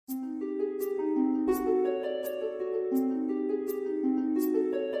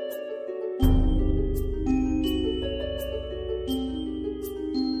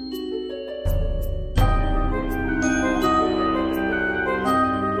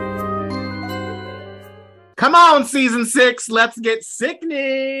Come on, season 6, let's get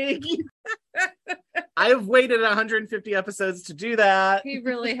sickening. I have waited 150 episodes to do that. He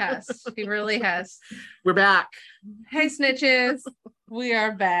really has. He really has. We're back. Hey, snitches. We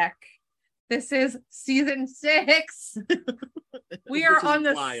are back. This is season 6. We are on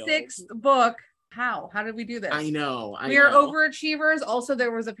the wild. 6th book. How did we do this? I know. We are overachievers. Also,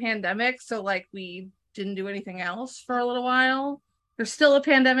 there was a pandemic, so like we didn't do anything else for a little while. There's still a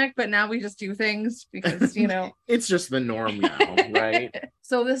pandemic, but now we just do things because, it's just the norm now, right?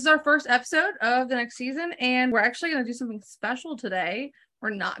 So this is our first episode of the next season, and we're actually going to do something special today.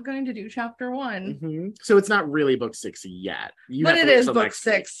 We're not going to do chapter 1. Mm-hmm. So it's not really book 6 yet. But it is book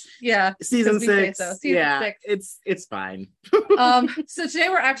 6. Yeah. Season 6. So. Season 6. It's fine. So today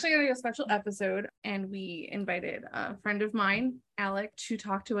we're actually going to do a special episode, and we invited a friend of mine, Alec, to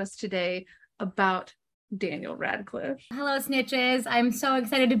talk to us today about Daniel Radcliffe. Hello, snitches. I'm so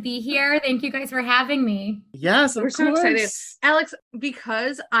excited to be here. Thank you guys for having me. Yes, we're so excited. Alex,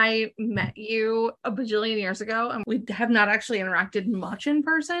 because I met you a bajillion years ago and we have not actually interacted much in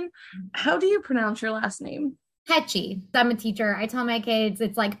person, how do you pronounce your last name? Petchy. I'm a teacher. I tell my kids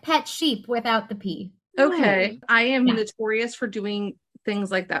it's like pet sheep without the P. Okay. I am notorious for doing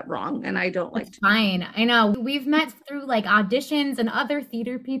things like that wrong, and I don't like it's fine. I know we've met through like auditions and other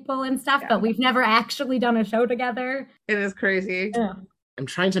theater people and stuff, but we've never actually done a show together. It is crazy. Yeah. I'm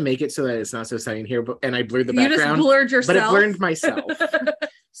trying to make it so that it's not so exciting here, and I blurred the background. You just blurred yourself. But it blurred myself.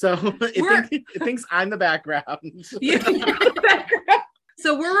 So it thinks I'm the background.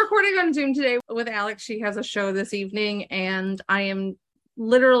 So we're recording on Zoom today with Alex. She has a show this evening, and I am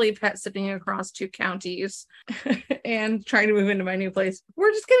literally pet sitting across 2 counties and trying to move into my new place.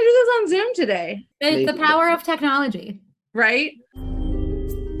 We're just going to do this on Zoom today. It's the power of technology. Right?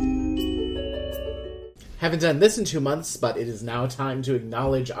 Haven't done this in 2 months, but it is now time to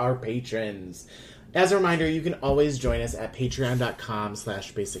acknowledge our patrons. As a reminder, you can always join us at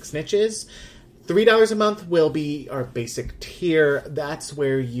patreon.com/basicsnitches. $3 a month will be our basic tier. That's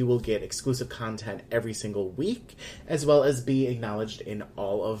where you will get exclusive content every single week, as well as be acknowledged in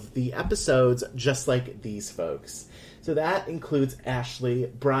all of the episodes, just like these folks. So that includes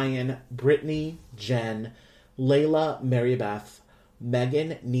Ashley, Brian, Brittany, Jen, Layla, Marybeth,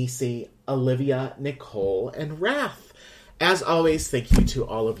 Megan, Nisi, Olivia, Nicole, and Raph. As always, thank you to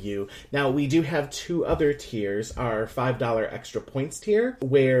all of you. Now, we do have 2 other tiers. Our $5 extra points tier,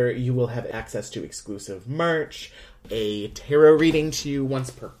 where you will have access to exclusive merch, a tarot reading to you once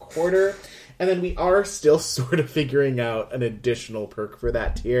per quarter, and then we are still sort of figuring out an additional perk for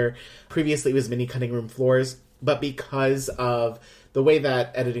that tier. Previously, it was mini cutting room floors, but because of the way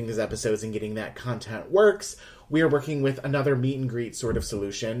that editing these episodes and getting that content works, we are working with another meet and greet sort of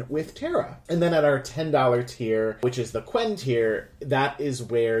solution with Tara. And then at our $10 tier, which is the Quen tier, that is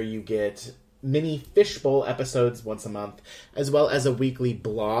where you get mini Fishbowl episodes once a month, as well as a weekly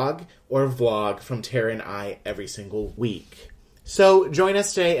blog or vlog from Tara and I every single week. So join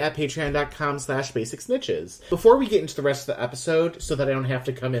us today at patreon.com/basicsnitches. Before we get into the rest of the episode, so that I don't have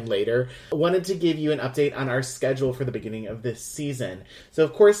to come in later, I wanted to give you an update on our schedule for the beginning of this season. So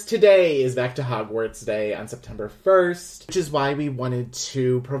of course today is Back to Hogwarts Day on September 1st, which is why we wanted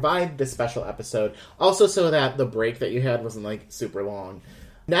to provide this special episode, also so that the break that you had wasn't like super long.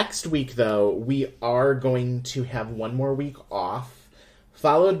 Next week though, we are going to have one more week off,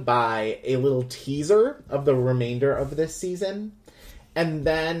 followed by a little teaser of the remainder of this season. And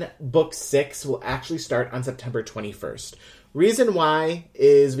then book 6 will actually start on September 21st. Reason why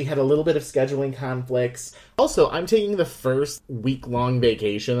is we had a little bit of scheduling conflicts. Also, I'm taking the first week-long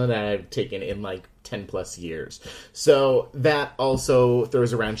vacation that I've taken in like 10 plus years. So that also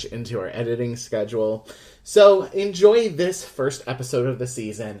throws a wrench into our editing schedule. So enjoy this first episode of the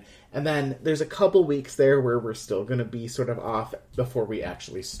season. And then there's a couple weeks there where we're still going to be sort of off before we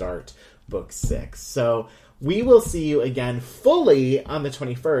actually start book 6. So we will see you again fully on the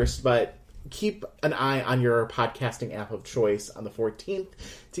 21st, but keep an eye on your podcasting app of choice on the 14th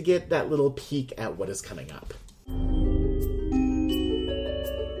to get that little peek at what is coming up.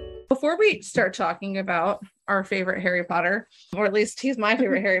 Before we start talking about our favorite Harry Potter, or at least he's my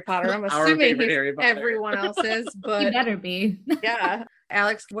favorite Harry Potter, I'm assuming he's everyone else's, but you better be. Yeah.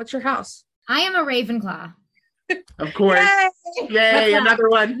 Alex, what's your house? I am a Ravenclaw. Of course. Yay, another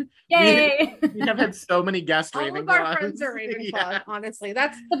one. Yay. We have had so many guest Ravenclaws. All of our friends are Ravenclaw, honestly.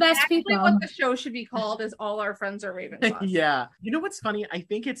 That's the best people. What the show should be called is All Our Friends Are Ravenclaws. Yeah. You know what's funny? I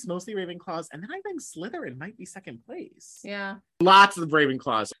think it's mostly Ravenclaws, and then I think Slytherin might be second place. Yeah. Lots of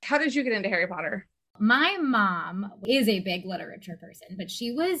Ravenclaws. How did you get into Harry Potter? My mom is a big literature person, but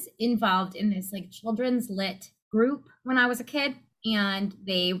she was involved in this like children's lit group when I was a kid. and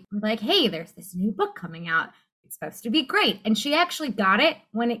they were like, hey, there's this new book coming out. It's supposed to be great. And she actually got it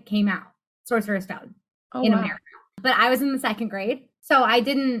when it came out, Sorcerer's Stone, in America. But I was in the 2nd grade, so I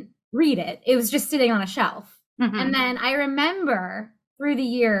didn't read it. It was just sitting on a shelf. Mm-hmm. And then I remember through the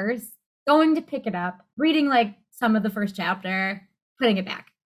years going to pick it up, reading like some of the first chapter, putting it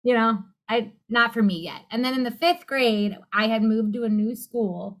back, not for me yet. And then in the 5th grade, I had moved to a new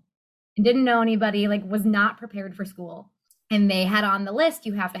school and didn't know anybody, like was not prepared for school. And they had on the list,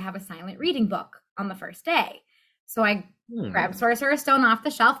 you have to have a silent reading book on the first day. So I grabbed Sorcerer's Stone off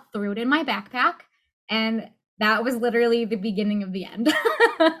the shelf, threw it in my backpack, and that was literally the beginning of the end.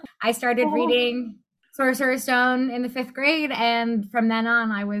 I started reading Sorcerer's Stone in the 5th grade, and from then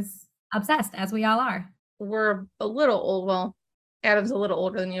on, I was obsessed, as we all are. We're a little old. Well, Adam's a little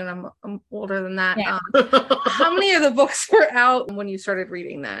older than you, and I'm older than that. Yeah. How many of the books were out when you started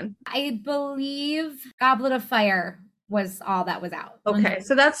reading then? I believe Goblet of Fire was all that was out. Okay,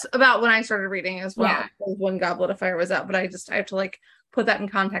 so that's about when I started reading as well. Yeah. When Goblet of Fire was out, but I have to like put that in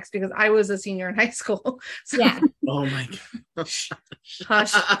context because I was a senior in high school. So. Yeah. Oh my gosh.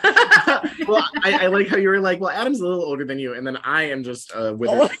 Hush. Well, I like how you were like, well, Adam's a little older than you, and then I am just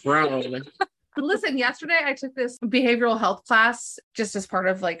withered brown. Listen, yesterday I took this behavioral health class just as part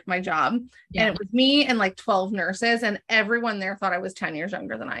of like my job. Yeah. And it was me and like 12 nurses, and everyone there thought I was 10 years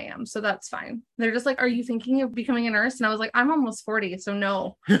younger than I am. So that's fine. They're just like, are you thinking of becoming a nurse? And I was like, I'm almost 40. So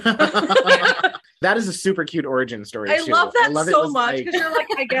no. That is a super cute origin story. I love that so much because you're like,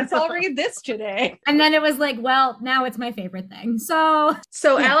 I guess I'll read this today. And then it was like, well, now it's my favorite thing. So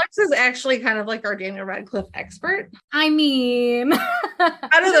yeah. Alex is actually kind of like our Daniel Radcliffe expert. I mean,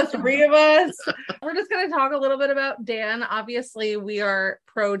 out of the 3 of us, we're just going to talk a little bit about Dan. Obviously, we are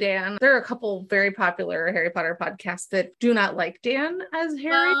pro Dan. There are a couple very popular Harry Potter podcasts that do not like Dan as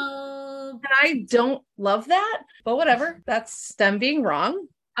Harry. And I don't love that, but whatever. That's them being wrong.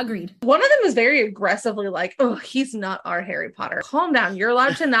 Agreed. One of them is very aggressively like, oh, he's not our Harry Potter. Calm down. You're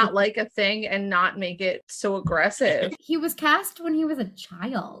allowed to not like a thing and not make it so aggressive. He was cast when he was a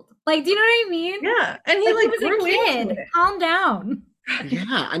child. Like, do you know what I mean? Yeah. And he was a kid. Calm down.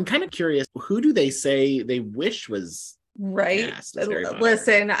 Yeah. I'm kind of curious. Who do they say they wish was right?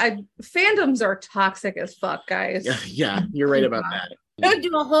 Listen, fandoms are toxic as fuck, guys. Yeah, you're right about that. We could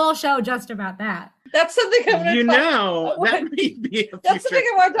do a whole show just about that. That's something I'm going to that might be that's something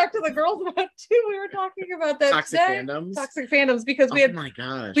I want to talk to the girls about too. We were talking about that toxic fandoms because we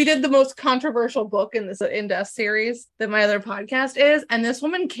did the most controversial book in this In-Depth series that my other podcast is, and this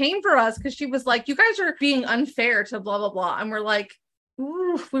woman came for us because she was like, you guys are being unfair to blah blah blah, and we're like,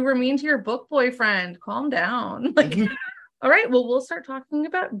 ooh, we were mean to your book boyfriend, calm down. Like, all right, well, we'll start talking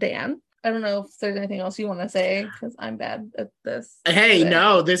about Dan. I don't know if there's anything else you want to say because I'm bad at this. Hey,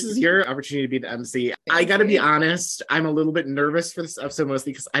 no, this is your opportunity to be the MC. I got to be honest. I'm a little bit nervous for this episode,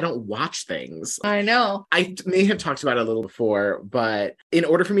 mostly because I don't watch things. I know. I may have talked about it a little before, but in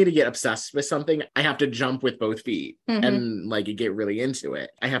order for me to get obsessed with something, I have to jump with both feet and like get really into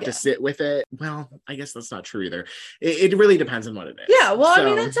it. I have to sit with it. Well, I guess that's not true either. It really depends on what it is. Yeah, well, I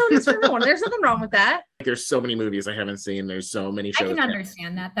mean, that's how it is for everyone. There's nothing wrong with that. There's so many movies I haven't seen. There's so many shows. I can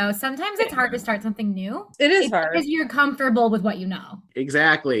understand that, though. Sometimes it's hard to start something new. It is hard. Because you're comfortable with what you know.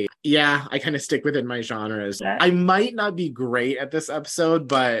 Exactly. Yeah, I kind of stick within my genres. I might not be great at this episode,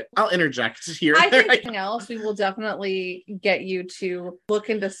 but I'll interject here. I think anything else, we will definitely get you to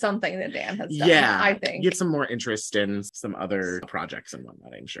look into something that Dan has done. Yeah, I think. Get some more interest in some other projects and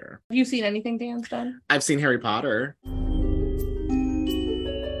whatnot, I'm sure. Have you seen anything Dan's done? I've seen Harry Potter.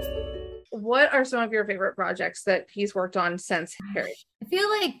 What are some of your favorite projects that he's worked on since Harry? I feel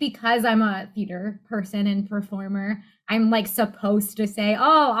like because I'm a theater person and performer, I'm like supposed to say, oh,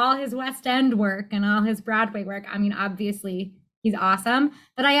 all his West End work and all his Broadway work. I mean, obviously he's awesome,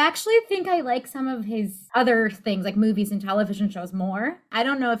 but I actually think I like some of his other things like movies and television shows more. I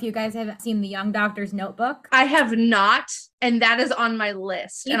don't know if you guys have seen The Young Doctor's Notebook. I have not, and that is on my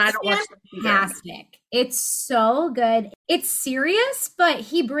list. And I don't watch it. Fantastic. It's so good. It's serious, but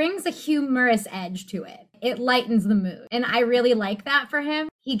he brings a humorous edge to it. It lightens the mood. And I really like that for him.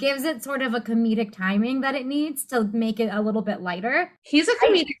 He gives it sort of a comedic timing that it needs to make it a little bit lighter. He's a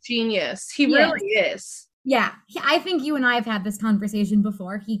comedic genius. He really is. Yeah. I think you and I have had this conversation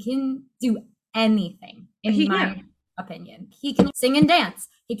before. He can do anything, in my opinion. He can sing and dance.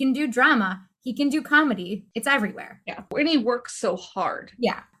 He can do drama. He can do comedy. It's everywhere. Yeah. And he works so hard.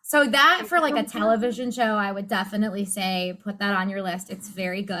 Yeah. So that for like a television show, I would definitely say put that on your list. It's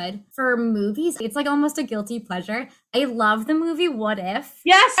very good. For movies, it's like almost a guilty pleasure. I love the movie What If.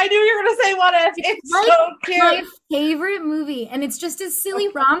 Yes, I knew you were going to say What If. It's like so cute. My favorite movie. And it's just a silly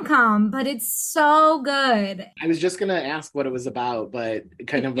rom-com, but it's so good. I was just going to ask what it was about, but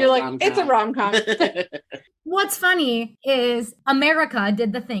kind of You're like, it's a rom-com. What's funny is America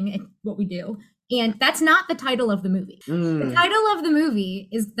did the thing, what we do. And that's not the title of the movie. The title of the movie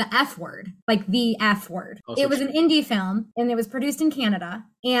is The F Word, like the F Word. It was an indie film and it was produced in Canada.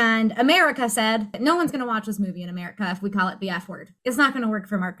 And America said, no one's going to watch this movie in America if we call it the F Word. It's not going to work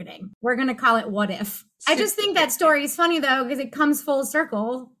for marketing. We're going to call it What If. I just think that story is funny though, because it comes full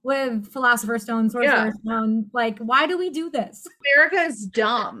circle with Philosopher's Stone, Sorcerer's Stone. Like, why do we do this? America is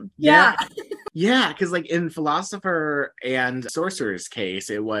dumb. Yeah. Yeah, because like in Philosopher and Sorcerer's case,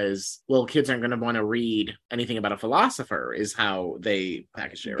 it was, well, kids aren't going to want to read anything about a philosopher is how they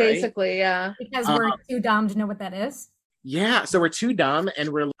packaged it, right? Basically, yeah. Because we're too dumb to know what that is. Yeah, so we're too dumb and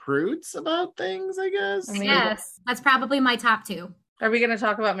we're prudes about things, I guess. I mean, yes, that's probably my top two. Are we going to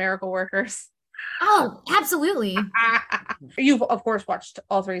talk about Miracle Workers? Oh, absolutely. You've, of course, watched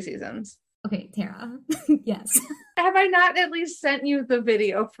all 3 seasons. Okay, Tara. Yes. Have I not at least sent you the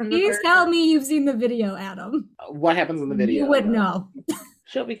video from the Please tell me you've seen the video, Adam. What happens in the video? You would know.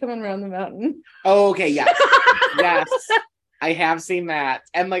 She'll be coming around the mountain. Oh, okay, yes. Yes. I have seen that.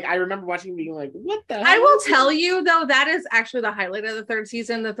 And like I remember watching being like, what the hell? I will tell you though, that is actually the highlight of the 3rd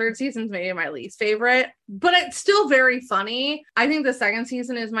season. The 3rd season's maybe my least favorite, but it's still very funny. I think the 2nd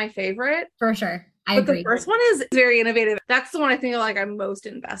season is my favorite. For sure. I But agree. the first one is very innovative. That's the one I think like I'm most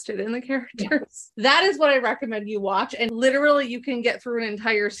invested in the characters. Yeah. That is what I recommend you watch. And literally you can get through an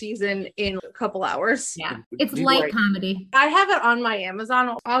entire season in a couple hours. Yeah. It's light comedy. I have it on my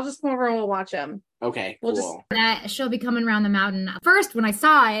Amazon. I'll just come over and we'll watch them. Okay, We'll cool. That she'll be coming around the mountain. First, when I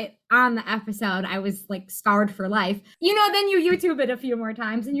saw it on the episode, I was like scarred for life. You know, then you YouTube it a few more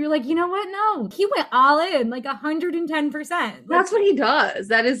times and you're like, you know what? No, he went all in, like 110%. That's what he does.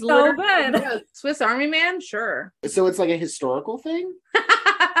 That is so literally good. Swiss Army Man, sure. So it's like a historical thing?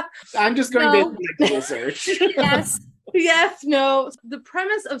 I'm just going to do a Google search. Yes. Yes, no. The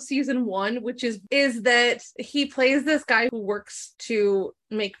premise of season 1, which is that he plays this guy who works to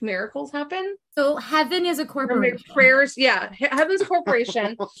make miracles happen. So heaven is a corporation. Prayers, yeah. Heaven's a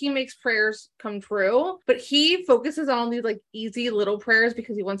corporation. He makes prayers come true, but he focuses on these like easy little prayers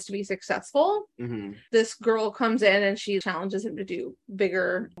because he wants to be successful. Mm-hmm. This girl comes in and she challenges him to do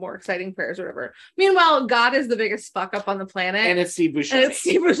bigger, more exciting prayers or whatever. Meanwhile, God is the biggest fuck up on the planet. And it's Steve Buscemi.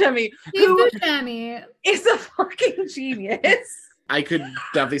 Steve Buscemi. Steve Buscemi is a fucking genius. I could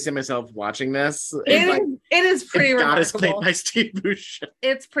definitely see myself watching this. It is pretty God is played remarkable. by Steve Buscemi.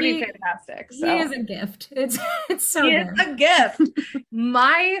 It's pretty fantastic. So. He is a gift. It's so He good. is a gift.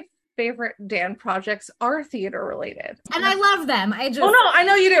 My favorite Dan projects are theater related. And I love them. Oh no, I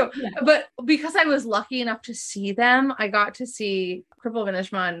know you do. Yeah. But because I was lucky enough to see them, I got to see Cripple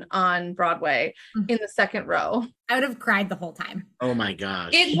Vanishman on Broadway in the 2nd row. I would have cried the whole time. Oh my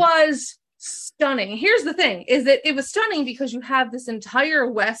gosh. It was stunning. Here's the thing, is that it was stunning because you have this entire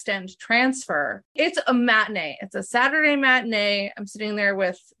West End transfer. It's a matinee. It's a Saturday matinee. I'm sitting there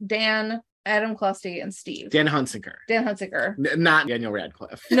with Dan, Adam Clusty, and Steve. Dan Hunsaker. Not Daniel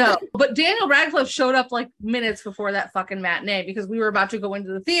Radcliffe. No, but Daniel Radcliffe showed up like minutes before that fucking matinee because we were about to go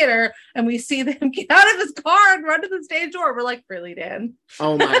into the theater and we see them get out of his car and run to the stage door. We're like, really, Dan?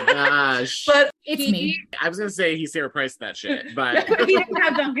 Oh my gosh. But It's me. I was going to say he Sarah Priced that shit, but... he didn't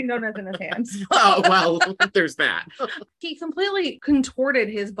have Dunkin' Donuts in his hands. Oh, well, there's that. He completely contorted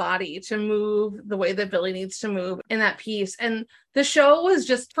his body to move the way that Billy needs to move in that piece. And the show was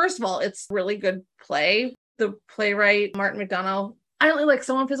just, first of all, it's really good play. The playwright, Martin McDonough, I only like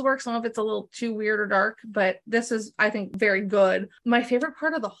some of his work. Some of it's a little too weird or dark, but this is, I think, very good. My favorite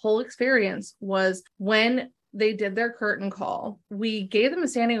part of the whole experience was when they did their curtain call. We gave them a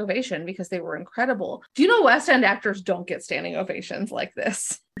standing ovation because they were incredible. Do you know West End actors don't get standing ovations like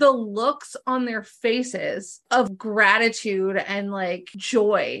this? The looks on their faces of gratitude and like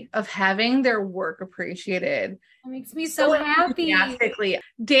joy of having their work appreciated. It makes me so happy. Enthusiastically.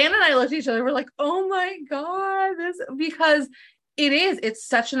 Dan and I looked at each other. We're like, oh my God, because it's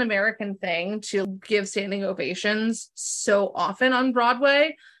such an American thing to give standing ovations so often on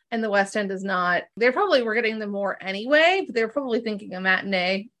Broadway. And the West End is not. They probably were getting them more anyway, but they're probably thinking a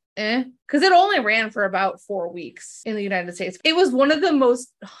matinee, because it only ran for about 4 weeks in the United States. It was one of the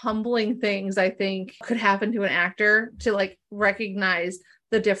most humbling things I think could happen to an actor, to like recognize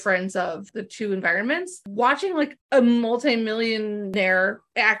the difference of the two environments. Watching like a multi-millionaire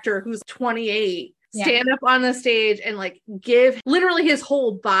actor who's 28 stand up on the stage and like give literally his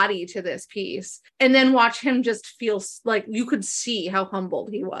whole body to this piece, and then watch him just feel like you could see how humbled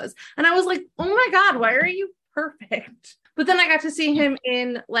he was. And I was like, oh my God, why are you perfect? But then I got to see him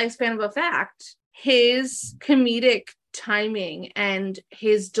in Lifespan of a Fact, his comedic timing and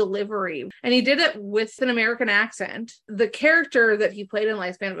his delivery, and he did it with an American accent. The character that he played in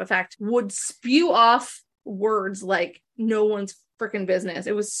Lifespan of a Fact would spew off words like no one's freaking business.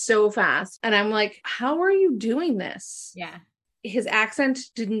 It was so fast, and I'm like, how are you doing this? Yeah, his accent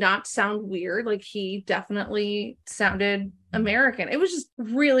did not sound weird. Like, he definitely sounded American. It was just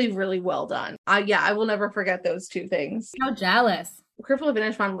really, really well done. I will never forget those two things. How jealous. Cripple of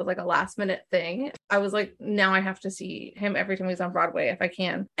Inishmaan was like a last minute thing. I was like, now I have to see him every time he's on Broadway if I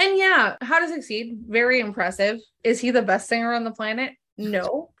can. And yeah, How to Succeed, very impressive. Is he the best singer on the planet?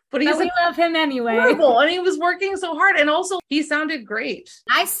 No. But we love him anyway. Horrible, and he was working so hard, and also he sounded great.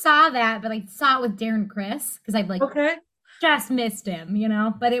 I saw that, but I saw it with Darren Criss because I'd like just missed him,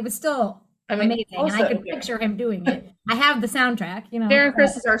 but it was still amazing, also, and I could picture him doing it. I have the soundtrack, Darren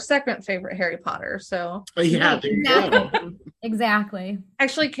Criss is our second favorite Harry Potter, so yeah, exactly. Exactly.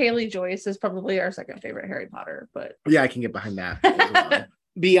 Actually, Kaylee Joyce is probably our second favorite Harry Potter, but yeah, I can get behind that as well.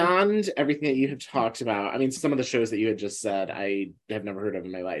 Beyond everything that you have talked about, I mean, some of the shows that you had just said, I have never heard of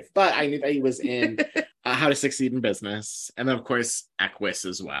in my life, but I knew that he was in How to Succeed in Business, and then, of course, Equus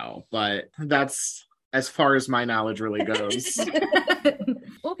as well. But that's as far as my knowledge really goes.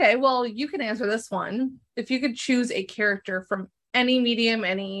 Okay, well, you can answer this one. If you could choose a character from any medium,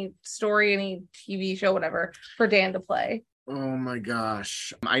 any story, any TV show, whatever, for Dan to play. Oh my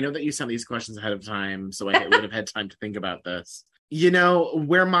gosh. I know that you sent these questions ahead of time, so I would have had time to think about this.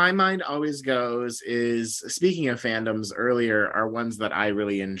 Where my mind always goes is, speaking of fandoms earlier, are ones that I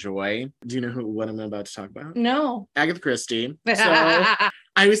really enjoy. Do you know what I'm about to talk about? No. Agatha Christie. So I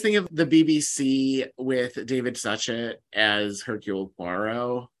always think of the BBC with David Suchet as Hercule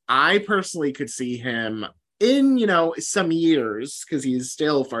Poirot. I personally could see him in, some years, because he's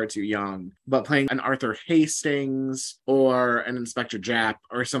still far too young, but playing an Arthur Hastings or an Inspector Japp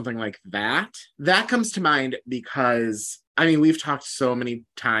or something like that. That comes to mind because we've talked so many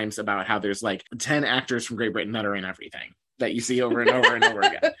times about how there's like 10 actors from Great Britain that are in everything that you see over and over and over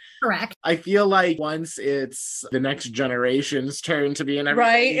again. Correct. I feel like once it's the next generation's turn to be in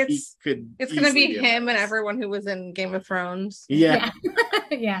everything, right? It's going to be him and everyone who was in Game of Thrones. Yeah.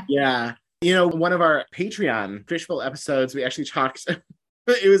 Yeah. Yeah. One of our Patreon Fishbowl episodes, we actually talked...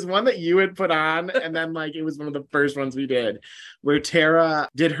 It was one that you had put on, and then it was one of the first ones we did, where Tara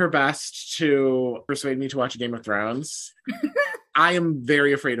did her best to persuade me to watch Game of Thrones. I am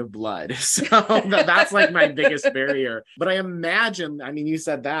very afraid of blood, so that's my biggest barrier. But I imagine, you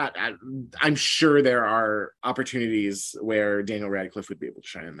said that, I'm sure there are opportunities where Daniel Radcliffe would be able to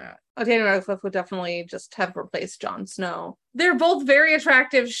shine in that. Oh, Daniel Radcliffe would definitely just have replaced Jon Snow. They're both very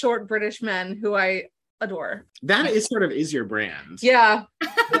attractive, short British men who I adore. That is your brand. Yeah.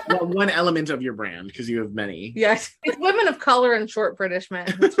 Well, one element of your brand, because you have many. Yes. It's women of color and short British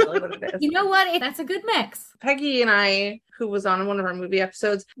men. That's really what it is. You know what? That's a good mix. Peggy and I, who was on one of our movie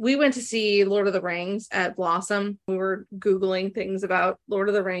episodes, we went to see Lord of the Rings at Blossom. We were Googling things about Lord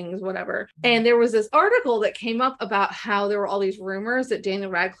of the Rings, whatever. And there was this article that came up about how there were all these rumors that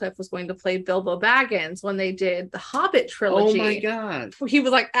Daniel Radcliffe was going to play Bilbo Baggins when they did the Hobbit trilogy. Oh my God. He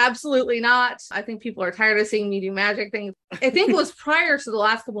was like, absolutely not. I think people are tired of seeing me do magic things. I think it was prior to the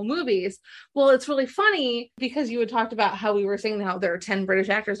last couple movies. Well, it's really funny because you had talked about how we were saying how there are 10 British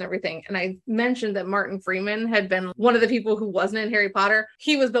actors and everything. And I mentioned that Martin Freeman had been one of the people who wasn't in Harry Potter.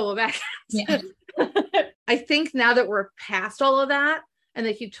 He was Bilbo Baggins. Yeah. I think now that we're past all of that, and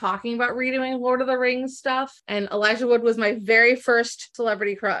they keep talking about redoing Lord of the Rings stuff, and Elijah Wood was my very first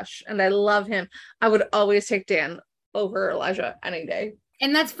celebrity crush, and I love him. I would always take Dan over Elijah any day.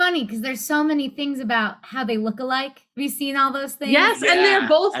 And that's funny because there's so many things about how they look alike. Have you seen all those things? Yes, yeah, and they're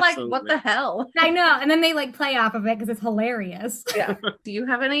both absolutely. like, what the hell? I know. And then they play off of it because it's hilarious. Yeah. Do you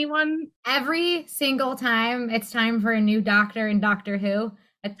have anyone? Every single time it's time for a new Doctor in Doctor Who,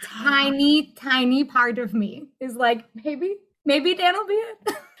 a tiny, tiny part of me is like, maybe Dan will be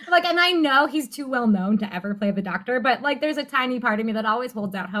it. And I know he's too well known to ever play the Doctor, but there's a tiny part of me that always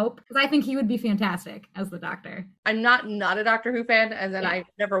holds out hope because I think he would be fantastic as the Doctor. I'm not a Doctor Who fan, and then I've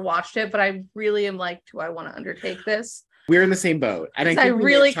never watched it, but I really am do I want to undertake this? We're in the same boat. And I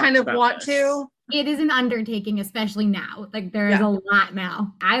really kind of want to. It is an undertaking, especially now. Like there is a lot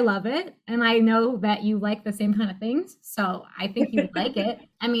now. I love it. And I know that you like the same kind of things. So I think you would like it.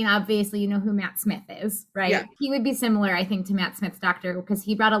 I mean, obviously, you know who Matt Smith is, right? Yeah. He would be similar, I think, to Matt Smith's Doctor because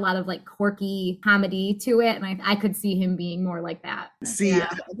he brought a lot of like quirky comedy to it. And I could see him being more like that. See, I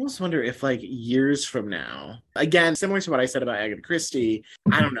almost wonder if like years from now, again, similar to what I said about Agatha Christie,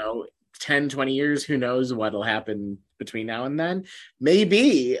 I don't know, 10, 20 years, who knows what'll happen between now and then.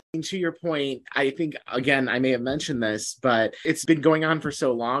 Maybe. And to your point, I think, again, I may have mentioned this, but it's been going on for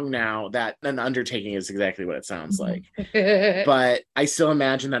so long now that an undertaking is exactly what it sounds like. But I still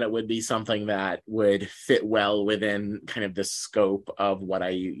imagine that it would be something that would fit well within kind of the scope of what I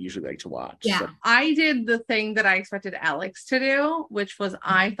usually like to watch. Yeah. So. I did the thing that I expected Alex to do, which was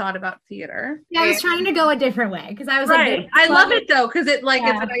I thought about theater. Yeah, I was trying to go a different way because I was right. like, I love it though, because it like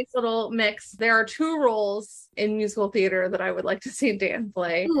it's a nice little mix. There are 2 roles in musical theater that I would like to see Dan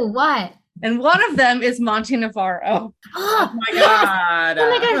play. Ooh, what? And one of them is Monty Navarro. Oh my God. Oh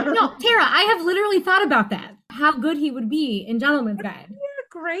my gosh. No, Tara, I have literally thought about that. How good he would be in Gentleman's Guide. Yeah,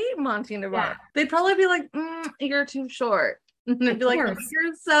 great Monty Navarro. Yeah. They'd probably be like, you're too short. And they'd be like,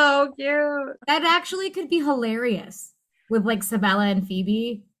 you're so cute. That actually could be hilarious with like Sabella and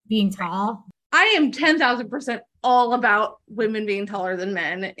Phoebe being tall. I am 10,000% all about women being taller than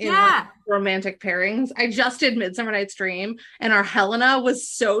men in like, romantic pairings. I just did Midsummer Night's Dream, and our Helena was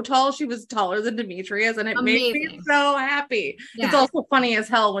so tall. She was taller than Demetrius, and it made me so happy. Yeah. It's also funny as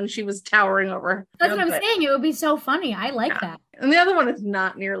hell when she was towering over her. That's what I'm saying. It would be so funny. I like that. And the other one is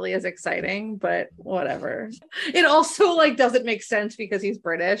not nearly as exciting, but whatever. It also like doesn't make sense because he's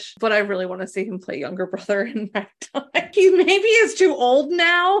British, but I really want to see him play younger brother in Ragtime. He maybe is too old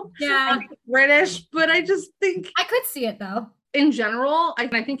now. Yeah. And he's British, but I just think I could see it though. In general, I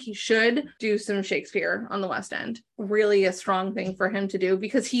think he should do some Shakespeare on the West End. Really a strong thing for him to do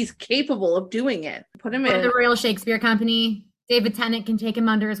because he's capable of doing it. Put him in the Royal Shakespeare Company. David Tennant can take him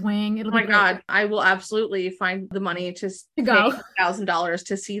under his wing. It'll oh my God. I will absolutely find the money to go $1,000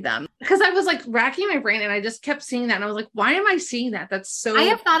 to see them. Because I was like racking my brain and I just kept seeing that. And I was like, why am I seeing that? That's so. I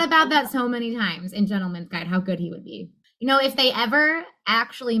have thought about that so many times in Gentleman's Guide, how good he would be. You know, if they ever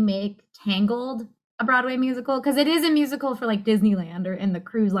actually make Tangled a Broadway musical, because it is a musical for like Disneyland or in the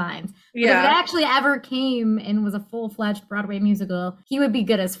cruise lines. But if it actually ever came and was a full-fledged Broadway musical, he would be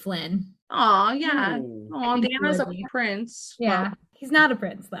good as Flynn. Oh yeah. Oh, Dan is a prince. Yeah. Well, he's not a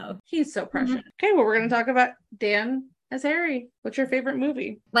prince though. He's so precious. Okay, well, we're going to talk about Dan as Harry. What's your favorite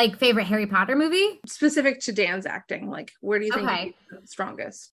movie? Like favorite Harry Potter movie? Specific to Dan's acting. Like, where do you think he's the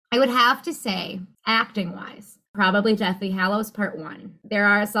strongest? I would have to say, acting-wise, probably Deathly Hallows Part 1.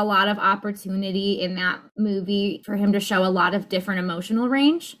 There is a lot of opportunity in that movie for him to show a lot of different emotional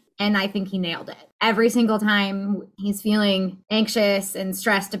range. And I think he nailed it. Every single time he's feeling anxious and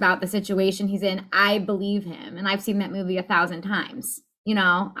stressed about the situation he's in, I believe him. And I've seen that movie 1,000 times. You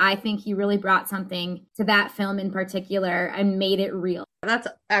know, I think he really brought something to that film in particular and made it real. That's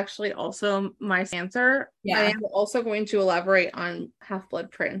actually also my answer. Yeah. I am also going to elaborate on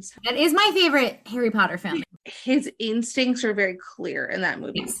Half-Blood Prince. That is my favorite Harry Potter film. His instincts are very clear in that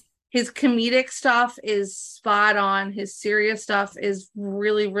movie. Yes. His comedic stuff is spot on. His serious stuff is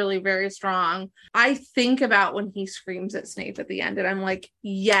really, really very strong. I think about when he screams at Snape at the end and I'm like,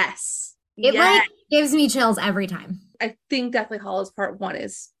 yes. It like gives me chills every time. I think Deathly Hallows Part 1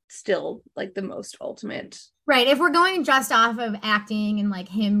 is still like the most ultimate. Right. If we're going just off of acting and like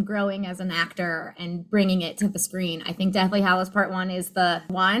him growing as an actor and bringing it to the screen, I think Deathly Hallows Part 1 is the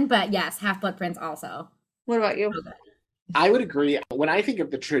one. But yes, Half-Blood Prince also. What about you? I would agree. When I think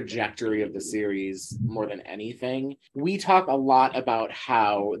of the trajectory of the series more than anything, we talk a lot about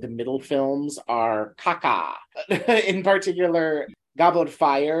how the middle films are caca. In particular, Goblet of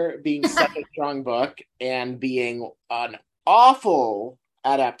Fire being such a strong book and being an awful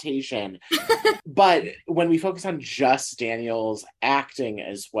adaptation. But when we focus on just Daniel's acting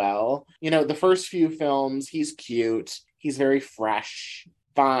as well, you know, the first few films, he's cute, he's very fresh,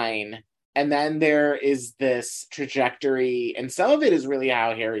 fine. And then there is this trajectory, and some of it is really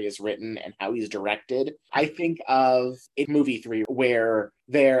how Harry is written and how he's directed. I think of in movie 3 where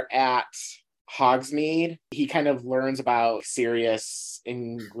they're at Hogsmeade. He kind of learns about Sirius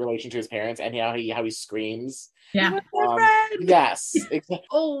in relation to his parents and how he screams. Yeah. Yes. Exactly.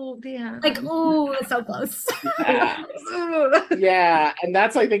 Oh, damn. Like, oh, it's so close. Yeah. Yeah. And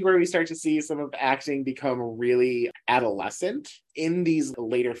that's, I think, where we start to see some of acting become really adolescent in these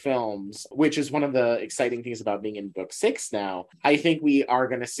later films, which is one of the exciting things about being in book 6 now, I think we are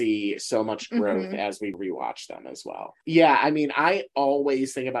going to see so much growth as we rewatch them as well. Yeah, I mean, I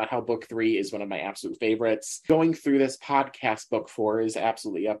always think about how book 3 is one of my absolute favorites. Going through this podcast, book 4 is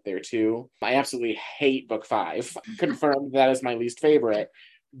absolutely up there too. I absolutely hate book 5. Confirmed that is my least favorite.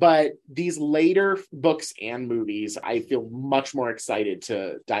 But these later books and movies, I feel much more excited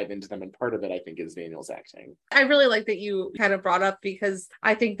to dive into them. And part of it, I think, is Daniel's acting. I really like that you kind of brought up, because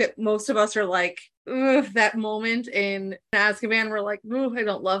I think that most of us are like, that moment in Azkaban, we're like, I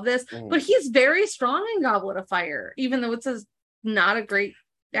don't love this. But he's very strong in Goblet of Fire, even though it's not a great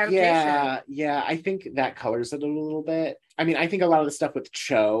adaptation. Yeah, I think that colors it a little bit. I mean, I think a lot of the stuff with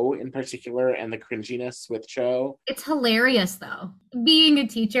Cho in particular and the cringiness with Cho. It's hilarious, though. Being a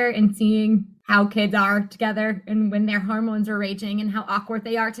teacher and seeing how kids are together and when their hormones are raging and how awkward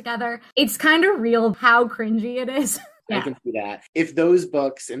they are together, it's kind of real how cringy it is. I can see that. If those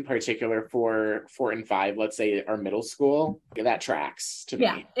books in particular for 4 and 5, let's say, are middle school, that tracks to me.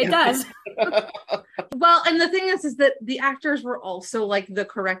 Yeah, it does. Well, and the thing is that the actors were also like the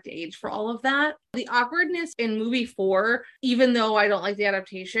correct age for all of that. The awkwardness in movie 4, even though I don't like the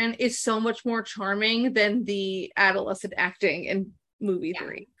adaptation, is so much more charming than the adolescent acting in movie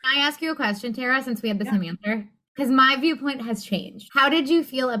 3. Can I ask you a question, Tara, since we have the same answer? Because my viewpoint has changed. How did you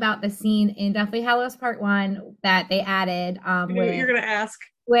feel about the scene in Deathly Hallows Part 1 that they added you're going to ask?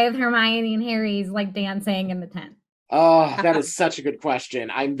 With Hermione and Harry's like dancing in the tent? Oh, that is such a good question.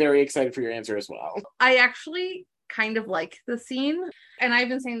 I'm very excited for your answer as well. I actually kind of like the scene. And I've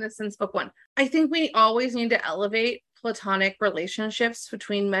been saying this since book 1. I think we always need to elevate platonic relationships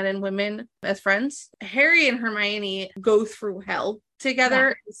between men and women as friends. Harry and Hermione go through hell together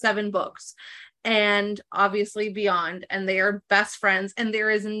in 7 books. And obviously beyond, and they are best friends, and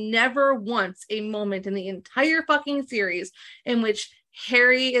there is never once a moment in the entire fucking series in which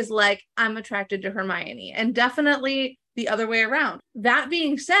Harry is like, I'm attracted to Hermione, and definitely the other way around. That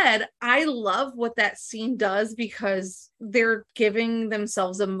being said, I love what that scene does, because they're giving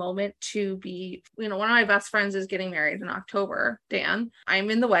themselves a moment to be, one of my best friends is getting married in October, Dan.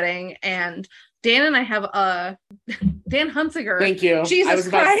 I'm in the wedding, and Dan and I have Dan Hunsinger. Thank you. Jesus I was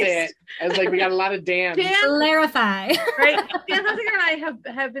about Christ. to say it. I was like, we got a lot of Dan. Clarify. Right? Dan Hunsinger and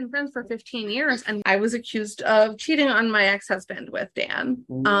I have been friends for 15 years, and I was accused of cheating on my ex-husband with Dan.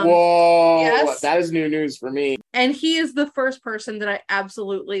 Whoa, yes. That is new news for me. And he is the first person that I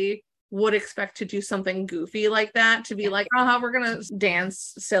absolutely would expect to do something goofy like that, to be like, we're gonna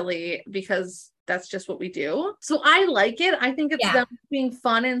dance silly because that's just what we do. So I like it. I think it's them being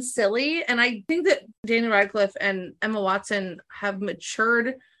fun and silly. And I think that Daniel Radcliffe and Emma Watson have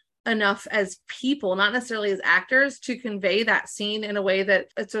matured enough as people, not necessarily as actors, to convey that scene in a way that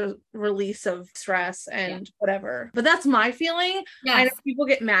it's a release of stress and whatever. But that's my feeling. Yes. I know people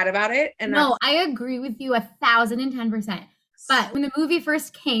get mad about it. And no, I agree with you 1,010%. But when the movie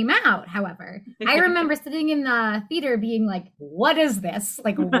first came out, however, I remember sitting in the theater being like, what is this?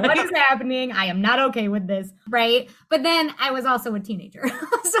 Like, what is happening? I am not okay with this, right? But then I was also a teenager.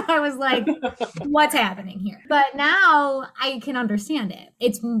 So I was like, what's happening here? But now I can understand it.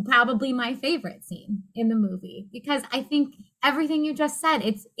 It's probably my favorite scene in the movie, because I think everything you just said,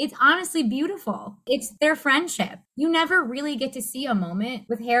 it's honestly beautiful. It's their friendship. You never really get to see a moment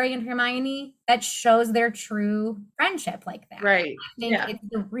with Harry and Hermione that shows their true friendship like that. Right. I think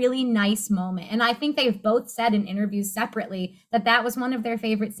it's a really nice moment. And I think they've both said in interviews separately that was one of their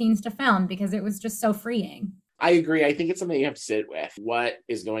favorite scenes to film, because it was just so freeing. I agree. I think it's something you have to sit with. What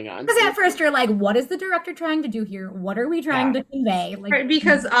is going on? Because at first you're like, what is the director trying to do here? What are we trying to convey? Like, right,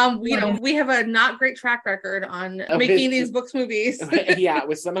 because we have a not great track record on making these books movies. Yeah,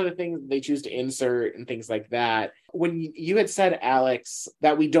 with some of the things they choose to insert and things like that. When you had said, Alex,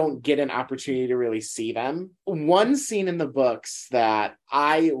 that we don't get an opportunity to really see them, one scene in the books that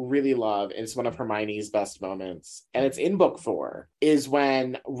I really love, and it's one of Hermione's best moments, and it's in book 4, is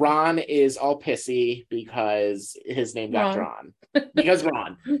when Ron is all pissy because his name got drawn. Because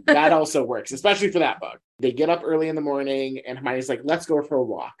Ron. That also works, especially for that book. They get up early in the morning, and Hermione's like, let's go for a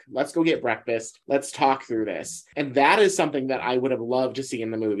walk. Let's go get breakfast. Let's talk through this. And that is something that I would have loved to see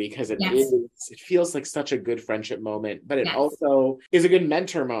in the movie, because it feels like such a good friendship moment, but it also is a good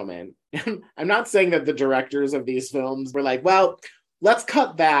mentor moment. I'm not saying that the directors of these films were like, well, let's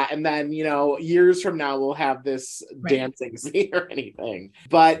cut that, and then, years from now we'll have this dancing scene or anything.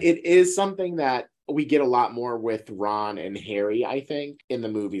 But it is something that we get a lot more with Ron and Harry, I think, in the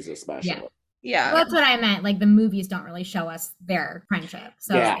movies especially. Yeah. Well, that's what I meant. Like, the movies don't really show us their friendship.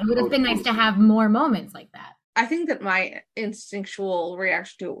 So it would have been nice to have more moments like that. I think that my instinctual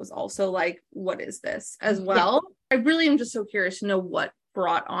reaction to it was also like, what is this as well? I really am just so curious to know what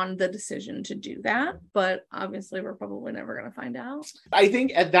brought on the decision to do that, but obviously we're probably never going to find out. I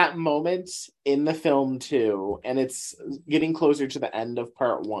think at that moment in the film too, and it's getting closer to the end of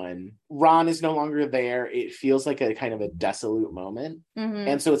part 1, Ron is no longer there. It feels like a kind of a desolate moment.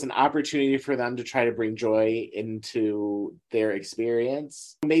 And so it's an opportunity for them to try to bring joy into their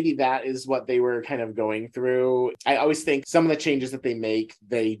experience. Maybe that is what they were kind of going through. I always think some of the changes that they make,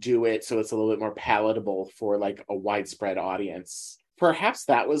 they do it so it's a little bit more palatable for like a widespread audience. Perhaps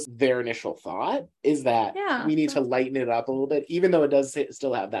that was their initial thought, is that we need to lighten it up a little bit, even though it does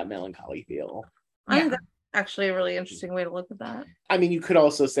still have that melancholy feel. I think that's actually a really interesting way to look at that. I mean, you could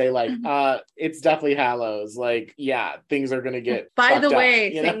also say, like, it's Deathly Hallows. Like, yeah, things are going to get By the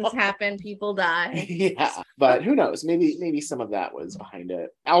way, up, things happen, people die. Yeah, but who knows? Maybe some of that was behind it.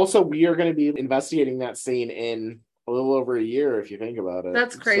 Also, we are going to be investigating that scene in a little over a year, if you think about it.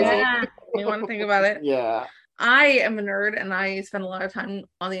 That's crazy. You want to think about it? Yeah. I am a nerd and I spend a lot of time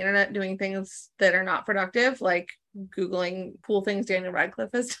on the internet doing things that are not productive, like Googling cool things Daniel Radcliffe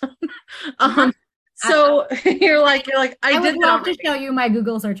has done. So you're like, I would love to show you my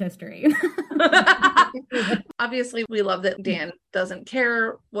Google search history. Obviously, we love that Dan doesn't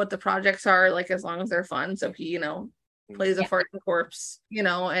care what the projects are, like as long as they're fun. So he, plays a farting corpse,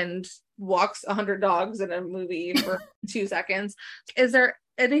 and walks 100 dogs in a movie for 2 seconds. Is there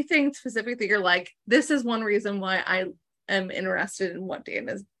anything specific that you're like, this is one reason why I am interested in what Dan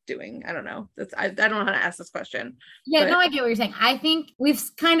is doing? I don't know. I don't know how to ask this question. Yeah, no, I get what you're saying. I think we've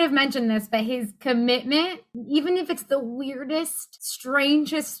kind of mentioned this, but his commitment, even if it's the weirdest,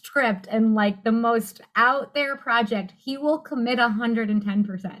 strangest script and like the most out there project, he will commit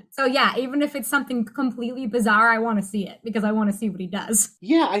 110%. So yeah, even if it's something completely bizarre, I want to see it because I want to see what he does.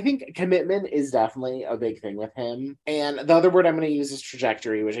 Yeah, I think commitment is definitely a big thing with him. And the other word I'm going to use is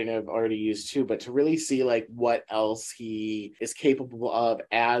trajectory, which I know I've already used too, but to really see like what else he is capable of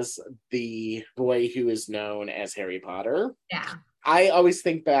as the boy who is known as Harry Potter. Yeah. I always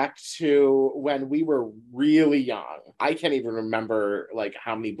think back to when we were really young. I can't even remember like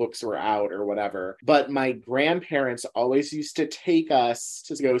how many books were out or whatever, but my grandparents always used to take us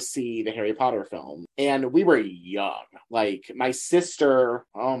to go see the Harry Potter film. And we were young. Like my sister,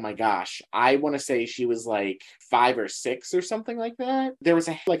 oh my gosh, I want to say she was like 5 or 6 or something like that. There was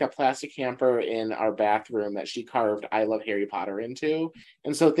a plastic hamper in our bathroom that she carved I Love Harry Potter into.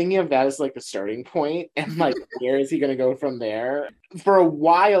 And so thinking of that as like the starting point and like where is he going to go from there? For a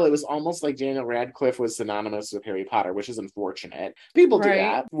while, it was almost like Daniel Radcliffe was synonymous with Harry Potter, which is unfortunate. People do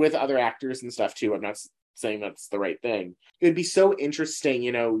that with other actors and stuff too. I'm not saying that's the right thing. It would be so interesting,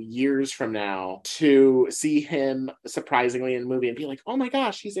 years from now to see him surprisingly in a movie and be like, oh my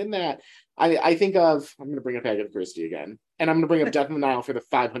gosh, he's in that. I think of, I'm going to bring up Agatha Christie again. And I'm going to bring up Death in the Nile for the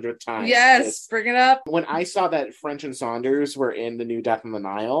 500th time. Yes, bring it up. When I saw that French and Saunders were in the new Death in the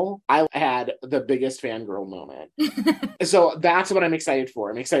Nile, I had the biggest fangirl moment. So that's what I'm excited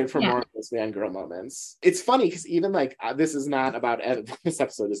for. I'm excited for more of those fangirl moments. It's funny because even this is not about, this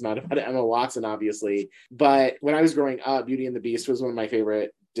episode is not about Emma Watson, obviously. But when I was growing up, Beauty and the Beast was one of my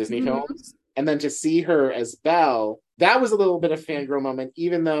favorite Disney films. And then to see her as Belle, that was a little bit of fangirl moment,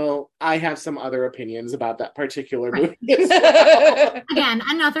 even though I have some other opinions about that particular movie. Again,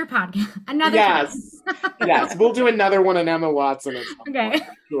 another podcast. Yes, we'll do another one on Emma Watson at some point,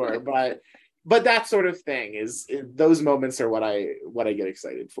 sure. But that sort of thing is, those moments are what I get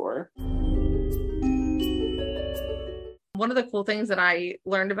excited for. One of the cool things that I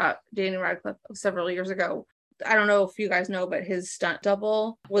learned about Daniel Radcliffe several years ago, I don't know if you guys know, but his stunt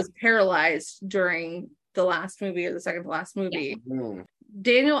double was paralyzed during the last movie or the second to last movie. Yeah.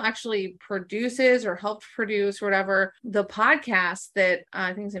 Daniel actually produces or helped produce or whatever the podcast that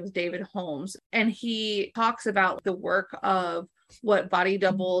I think his name is David Holmes. And he talks about the work of what body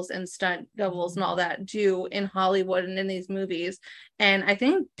doubles and stunt doubles and all that do in Hollywood and in these movies. And I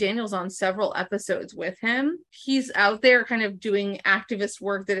think Daniel's on several episodes with him. He's out there kind of doing activist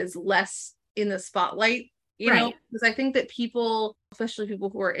work that is less in the spotlight. You know, because I think that people, especially people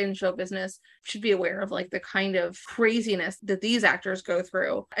who are in show business, should be aware of the kind of craziness that these actors go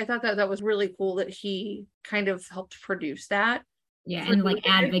through. I thought that was really cool that he kind of helped produce that. Yeah, and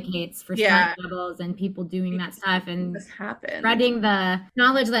advocates for stunt doubles and people doing that stuff and spreading the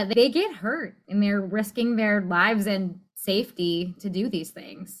knowledge that they get hurt and they're risking their lives and safety to do these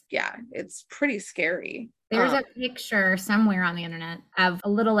things. Yeah, it's pretty scary. There's a picture somewhere on the internet of a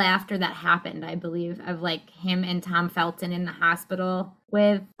little after that happened, I believe, of him and Tom Felton in the hospital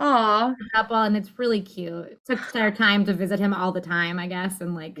with Aw. the couple, and it's really cute. Took our time to visit him all the time, I guess,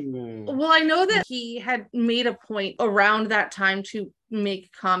 and like. Well, I know that he had made a point around that time to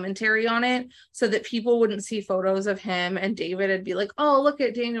make commentary on it so that people wouldn't see photos of him and David and be like, oh, look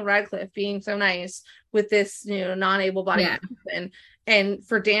at Daniel Radcliffe being so nice with this, non-able-bodied person. And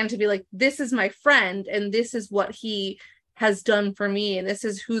for Dan to be like, this is my friend and this is what he has done for me and this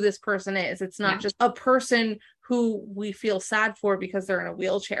is who this person is. It's not just a person who we feel sad for because they're in a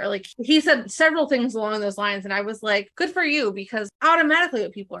wheelchair. Like, he said several things along those lines, and I was like, good for you, because automatically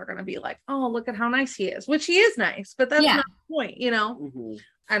what people are going to be like, oh, look at how nice he is, which he is nice, but that's not the point, Mm-hmm.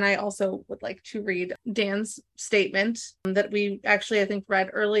 And I also would like to read Dan's statement that we actually, I think, read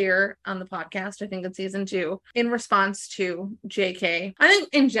earlier on the podcast, I think in season 2, in response to JK. I think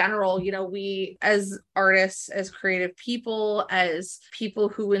in general, we as artists, as creative people, as people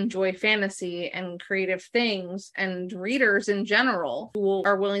who enjoy fantasy and creative things, and readers in general who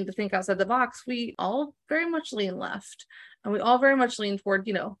are willing to think outside the box, we all very much lean left. And we all very much lean toward,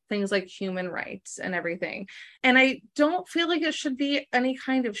 things like human rights and everything. And I don't feel like it should be any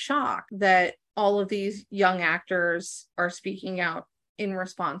kind of shock that all of these young actors are speaking out in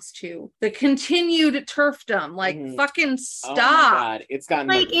response to the continued turfdom. Like, fucking stop. Oh my God. It's gotten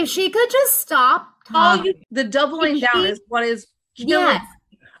like if she could just stop talking. The doubling down is what is yes.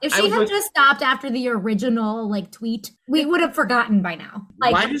 If she had just stopped after the original tweet, we would have forgotten by now.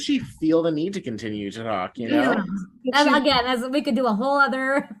 Why does she feel the need to continue to talk? As we could do a whole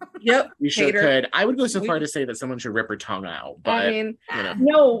other. Yep, we sure could. I would go so far to say that someone should rip her tongue out. But,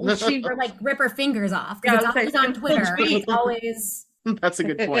 no, she or rip her fingers off. It's always on Twitter. It's always. That's a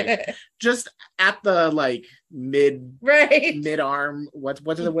good point. Just at the mid arm. What's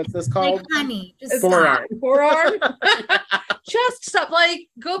this called? Honey, just forearm. Just stop.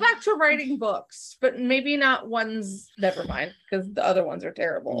 Go back to writing books, but maybe not ones. Never mind, because the other ones are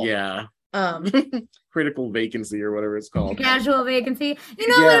terrible. Yeah. Critical vacancy or whatever it's called. Casual vacancy.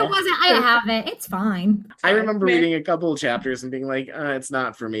 What it wasn't. I have it. It's fine. I remember reading a couple of chapters and being like, it's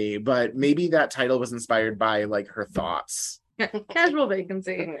not for me. But maybe that title was inspired by her thoughts. Casual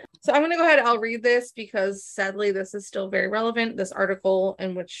vacancy. So I'm going to go ahead. I'll read this because sadly this is still very relevant. This article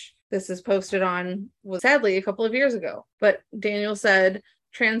in which this is posted on was sadly a couple of years ago. But Daniel said,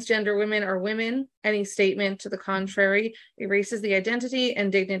 transgender women are women. Any statement to the contrary erases the identity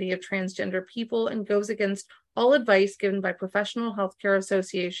and dignity of transgender people and goes against all advice given by professional healthcare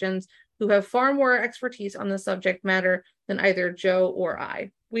associations who have far more expertise on the subject matter than either Joe or I.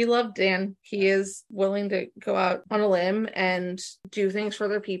 We love Dan. He is willing to go out on a limb and do things for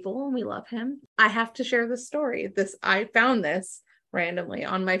other people, and we love him. I have to share this story. I found this randomly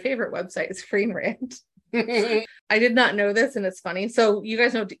on my favorite website, Screen Rant. I did not know this, and it's funny. So you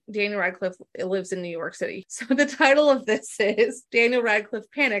guys know Daniel Radcliffe lives in New York City. So the title of this is Daniel Radcliffe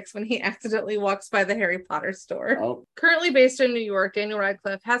Panics When He Accidentally Walks by the Harry Potter Store. Oh. Currently based in New York, Daniel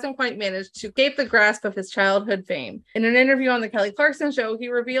Radcliffe hasn't quite managed to escape the grasp of his childhood fame. In an interview on the Kelly Clarkson Show, he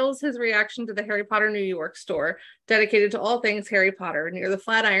reveals his reaction to the Harry Potter New York store, dedicated to all things Harry Potter, near the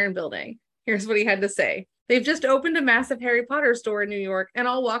Flatiron Building. Here's what he had to say. They've just opened a massive Harry Potter store in New York, and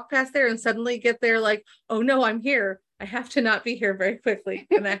I'll walk past there and suddenly get there like, oh no, I'm here. I have to not be here very quickly,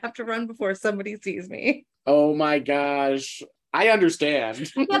 and I have to run before somebody sees me. Oh my gosh. I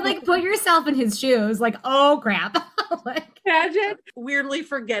understand. Put yourself in his shoes. Oh crap. Imagine weirdly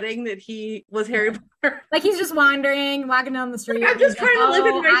forgetting that he was Harry Potter. He's just walking down the street. I'm just trying to live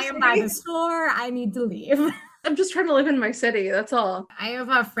in my I am by the store. I need to leave. I'm just trying to live in my city. That's all. I have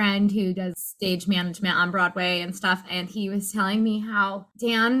a friend who does stage management on Broadway and stuff. And he was telling me how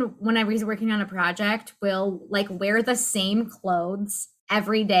Dan, whenever he's working on a project, will wear the same clothes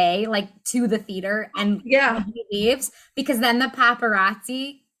every day, to the theater. And when he leaves, because then the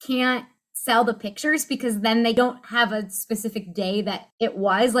paparazzi can't sell the pictures because then they don't have a specific day that it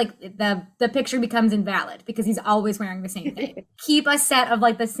was the picture becomes invalid because he's always wearing the same thing. Keep a set of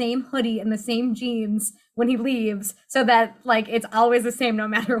the same hoodie and the same jeans when he leaves so that it's always the same no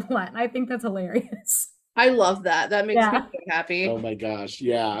matter what. And I think that's hilarious. I love that. That makes me so happy. Oh my gosh.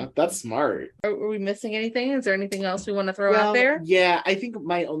 Yeah, that's smart. Are we missing anything? Is there anything else we want to throw out there? Yeah, I think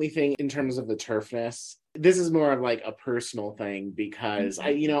my only thing in terms of the turfness, this is more of a personal thing because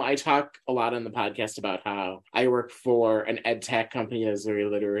I talk a lot on the podcast about how I work for an ed tech company that's very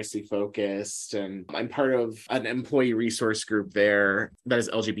literacy focused, and I'm part of an employee resource group there that is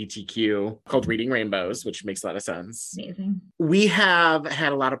LGBTQ called Reading Rainbows, which makes a lot of sense. Amazing. We have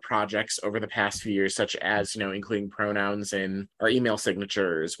had a lot of projects over the past few years, such as, including pronouns in our email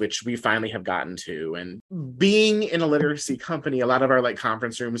signatures, which we finally have gotten to. And being in a literacy company, a lot of our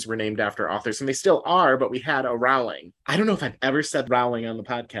conference rooms were named after authors, and they still are, but we had a Rowling. I don't know if I've ever said Rowling on the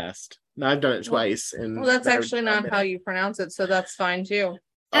podcast. No, I've done it twice. Well, that's actually not how you pronounce it, so that's fine too.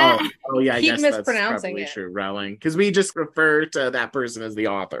 Oh yeah, I Keep guess that's mispronouncing probably it. true, Rowling, because we just refer to that person as the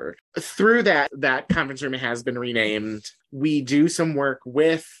author. Through that conference room has been renamed. We do some work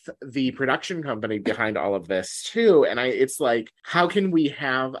with the production company behind all of this too, and it's like, how can we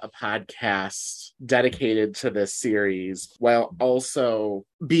have a podcast dedicated to this series while also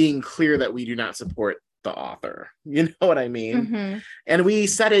being clear that we do not support the author? You know what I mean? Mm-hmm. And we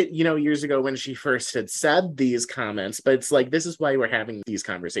said it, years ago when she first had said these comments, but it's like, this is why we're having these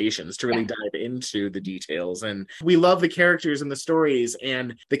conversations, to really dive into the details. And we love the characters and the stories,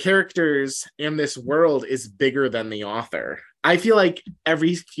 and the characters in this world is bigger than the author. I feel like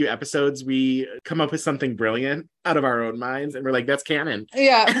every few episodes we come up with something brilliant out of our own minds, and we're like, that's canon.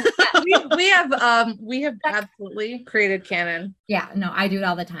 Yeah. we have absolutely created canon. Yeah, no, I do it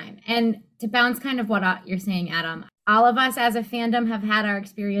all the time. And to bounce kind of what you're saying, Adam, all of us as a fandom have had our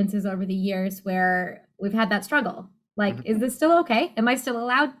experiences over the years where we've had that struggle. Like, is this still okay? Am I still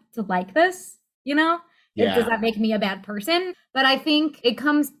allowed to like this? Does that make me a bad person? But I think it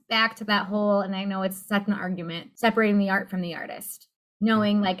comes back to that whole, and I know it's such an argument, separating the art from the artist.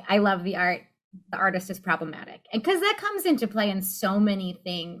 Knowing, like, I love the art, the artist is problematic. And because that comes into play in so many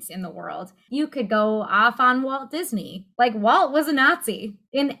things in the world. You could go off on Walt Disney. Like, Walt was a Nazi,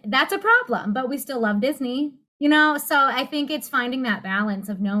 and that's a problem, but we still love Disney, So I think it's finding that balance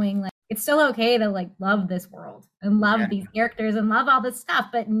of knowing, like, it's still okay to, like, love this world and love these characters and love all this stuff,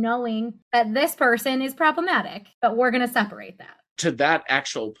 but knowing that this person is problematic, but we're going to separate that. To that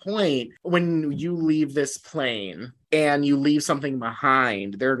actual point, when you leave this plane and you leave something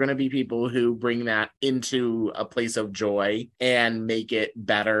behind, there are going to be people who bring that into a place of joy and make it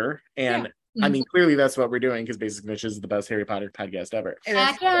better. And I mean, clearly that's what we're doing, because Basic Snitches is the best Harry Potter podcast ever.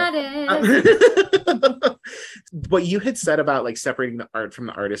 Back at it. What you had said about, like, separating the art from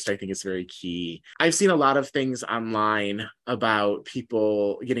the artist, I think is very key. I've seen a lot of things online about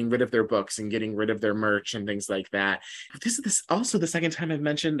people getting rid of their books and getting rid of their merch and things like that. This is also the second time I've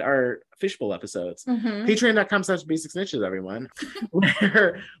mentioned our Fishbowl episodes. Patreon.com/Basic Snitches, everyone,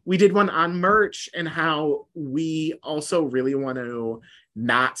 where we did one on merch and how we also really want to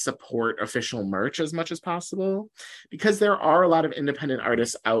not support official merch as much as possible, because there are a lot of independent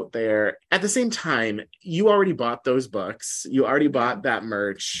artists out there. At the same time, you already bought those books, you already bought that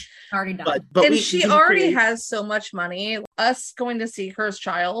merch, already done. but and she already has so much money. Us going to see her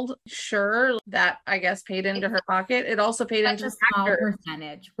child, sure, that I guess paid into her pocket. It also paid into a small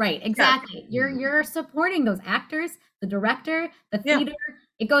percentage, right? Exactly. You're supporting those actors, the director, the theater.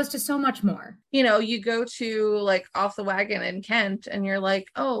 It goes to so much more. You go to, like, Off the Wagon in Kent and you're like,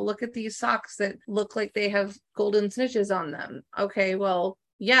 oh, look at these socks that look like they have golden snitches on them. Okay, well,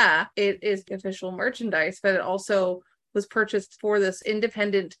 yeah, it is official merchandise, but it also was purchased for this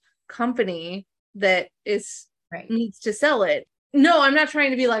independent company that needs to sell it. No, I'm not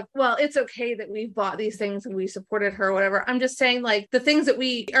trying to be like, well, it's okay that we bought these things and we supported her or whatever. I'm just saying, like, the things that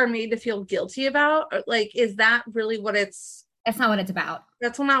we are made to feel guilty about, like, is that really what it's... That's not what it's about.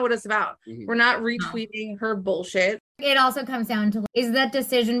 That's not what it's about. We're not retweeting her bullshit. It also comes down to, is that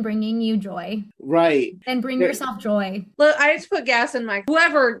decision bringing you joy? Right. Then bring yourself joy. Look, I just put gas in my...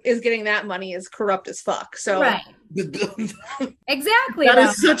 Whoever is getting that money is corrupt as fuck. So right. Exactly. That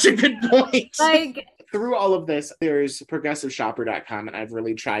is such a good point. Like... Through all of this, there's progressiveshopper.com, and I've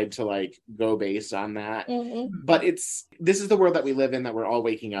really tried to, like, go based on that. But this is the world that we live in, that we're all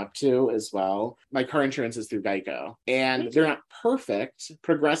waking up to as well. My car insurance is through Geico, and they're not perfect.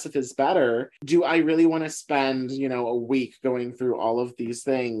 Progressive is better. Do I really want to spend, a week going through all of these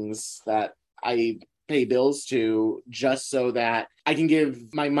things that I pay bills to, just so that I can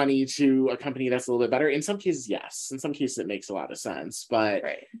give my money to a company that's a little bit better? In some cases, yes. In some cases, it makes a lot of sense. But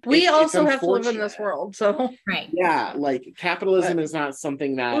we also have to live in this world. So yeah, like, capitalism is not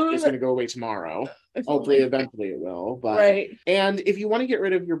something that is going to go away tomorrow. Hopefully, eventually it will. But and if you want to get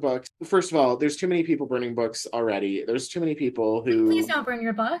rid of your books, first of all, there's too many people burning books already. There's too many people who... Please don't burn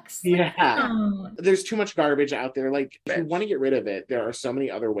your books. Yeah. There's too much garbage out there. Like, if you want to get rid of it, there are so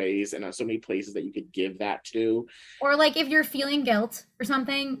many other ways and so many places that you could give that to. Or, like, if you're feeling guilt or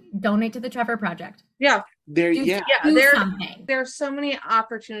something, donate to the Trevor Project. Yeah. There's so many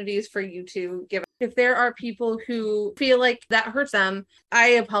opportunities for you to give. If there are people who feel like that hurts them, I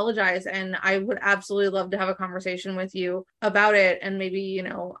apologize, and I would absolutely love to have a conversation with you about it, and maybe,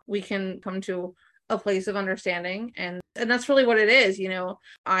 we can come to a place of understanding, and that's really what it is.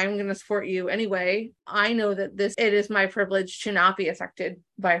 I'm going to support you anyway. I know that it is my privilege to not be affected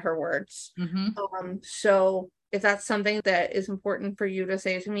by her words. So if that's something that is important for you to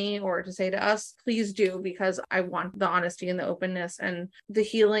say to me or to say to us, please do, because I want the honesty and the openness and the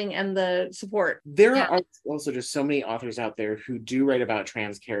healing and the support. There are also just so many authors out there who do write about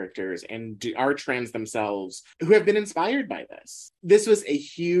trans characters and are trans themselves who have been inspired by this. This was a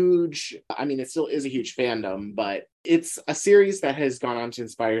huge, I mean, it still is a huge fandom, but it's a series that has gone on to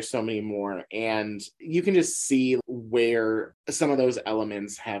inspire so many more. And you can just see where some of those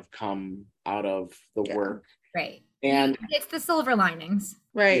elements have come out of the work. Right. And it's the silver linings.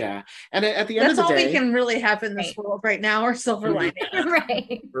 Right. Yeah. And at the end of the day, that's all we can really have in this world right now, are silver linings.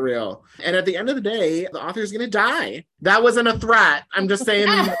 Right. For real. And at the end of the day, the author's going to die. That wasn't a threat. I'm just saying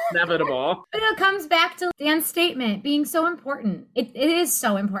it's inevitable. But it comes back to Dan's statement being so important. It is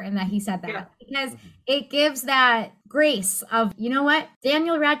so important that he said that because it gives that grace of, you know what?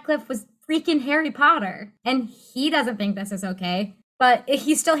 Daniel Radcliffe was freaking Harry Potter and he doesn't think this is okay, but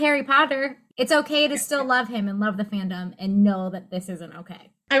he's still Harry Potter. It's okay to still love him and love the fandom and know that this isn't okay.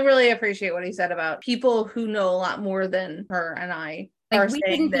 I really appreciate what he said about people who know a lot more than her and I. Like, we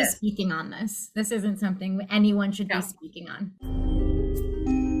shouldn't be speaking on this. This isn't something anyone should be speaking on.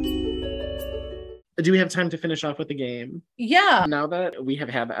 Do we have time to finish off with the game? Yeah. Now that we have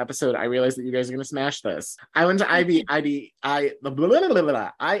had the episode, I realize that you guys are going to smash this. I went to IMDb. Yeah,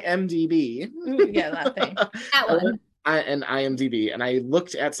 that thing. That one. And IMDb, and I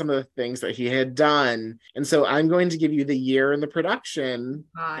looked at some of the things that he had done, and so I'm going to give you the year and the production,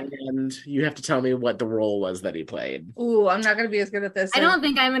 and you have to tell me what the role was that he played. Ooh, I'm not going to be as good at this. I don't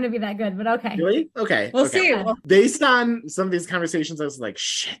think I'm going to be that good, but okay. Really? Okay. We'll see. Based on some of these conversations, I was like,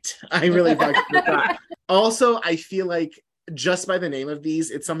 shit, I really fucking forgot. Also, I feel like just by the name of these,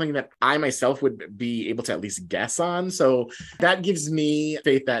 it's something that I myself would be able to at least guess on. So that gives me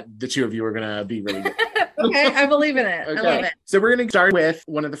faith that the two of you are going to be really good. Okay, I believe in it. Okay. I love it. So we're going to start with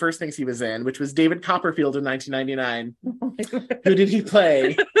one of the first things he was in, which was David Copperfield in 1999. Who did he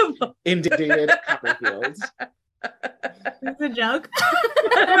play in David Copperfield? It's a joke.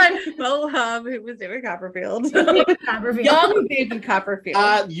 Well, it was David Copperfield. Copperfield. Young David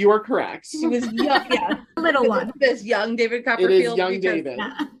Copperfield. You are correct. He was young, yeah. Little one. This young David Copperfield. It is young David.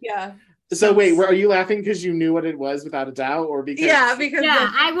 Yeah. So wait, are you laughing because you knew what it was without a doubt, or because? Yeah, because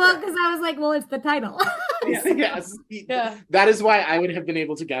I was like, well, it's the title. Yes. Yeah. That is why I would have been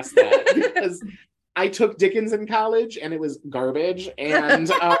able to guess that, because I took Dickens in college and it was garbage,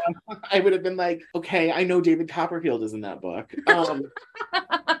 and I would have been like, okay, I know David Copperfield is in that book.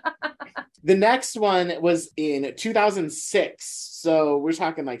 The next one was in 2006. So we're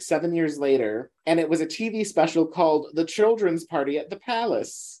talking like 7 years later, and it was a TV special called The Children's Party at the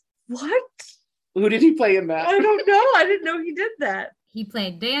Palace. What? Who did he play in that? I don't know. I didn't know he did that. He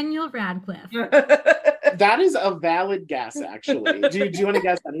played Daniel Radcliffe. That is a valid guess, actually. Do you want to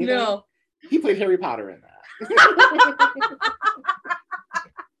guess anything? No. He played Harry Potter in that.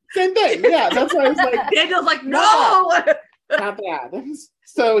 Same thing. Yeah, that's why I was like... Daniel's like, no! Not bad.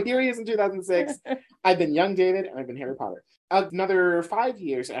 So here he is in 2006. I've been young David, and I've been Harry Potter. Another 5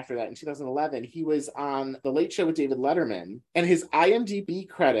 years after that, in 2011, he was on The Late Show with David Letterman, and his IMDb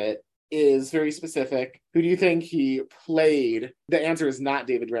credit is very specific. Who do you think he played? The answer is not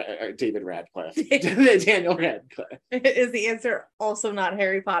David Radcliffe. Daniel Radcliffe. Is the answer also not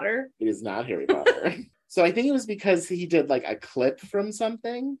Harry Potter? It is not Harry Potter. So I think it was because he did like a clip from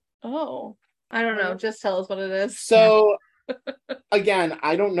something. Oh, I don't know. Just tell us what it is. So again,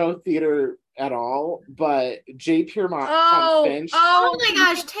 I don't know theater at all, but J. Piermont Finch. Oh my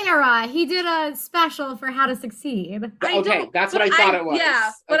gosh, Tara! He did a special for How to Succeed. Okay, that's what I thought it was.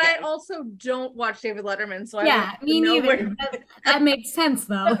 Yeah, but okay. I also don't watch David Letterman, so me neither. That makes sense,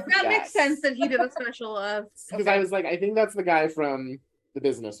 though. That makes sense that he did a special of. Because I was like, I think that's the guy from The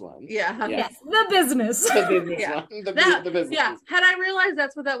Business one. Yeah. Yes, The Business. The Business one. The Business. Yeah. Had I realized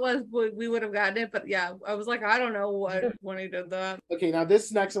that's what that was, we would have gotten it. But yeah, I was like, I don't know what when he did that. Okay, now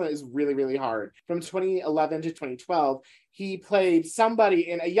this next one is really, really hard. From 2011 to 2012, he played somebody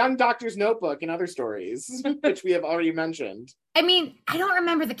in A Young Doctor's Notebook and Other Stories, which we have already mentioned. I mean, I don't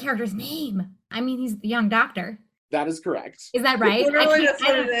remember the character's name. I mean, he's the young doctor. That is correct. Is that right? Really, that's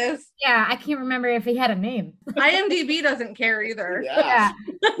what it is. Yeah, I can't remember if he had a name. IMDb doesn't care either. Yeah.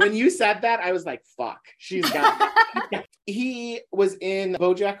 When you said that, I was like, fuck, she's got it. He was in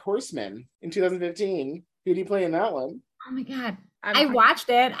BoJack Horseman in 2015. Who did he play in that one? Oh my God. I watched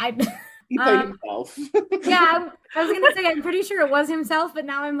it. He played himself. Yeah, I was going to say, I'm pretty sure it was himself, but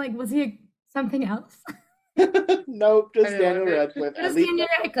now I'm like, was he something else? Nope, just Daniel Radcliffe. Just Daniel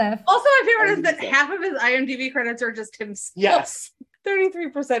Radcliffe. Also, my favorite is that half of his IMDb credits are just himself. Yes.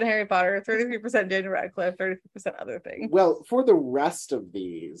 33% Harry Potter, 33% Daniel Radcliffe, 33% other thing. Well, for the rest of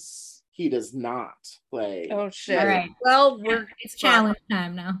these, he does not play. Oh shit. All right. Well, It's challenge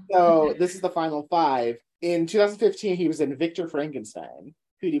time now. So this is the final 5. In 2015, he was in Victor Frankenstein.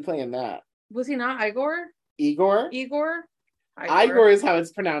 Who did he play in that? was he not Igor? Igor? Igor? Igor is how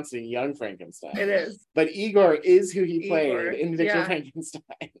it's pronounced in Young Frankenstein. It is. But Igor is who he played Igor, in Victor yeah. Frankenstein.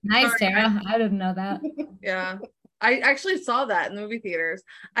 Nice, Tara. I didn't know that. Yeah. I actually saw that in the movie theaters.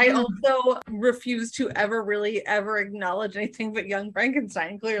 I also refuse to ever acknowledge anything but Young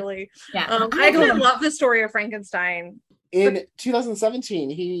Frankenstein, clearly. Yeah. I actually love the story of Frankenstein. In 2017,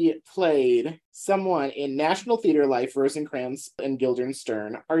 he played someone in National Theater Life. Rosencrantz and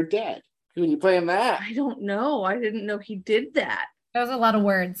Guildenstern are dead. Who did he play in that? I don't know. I didn't know he did that. That was a lot of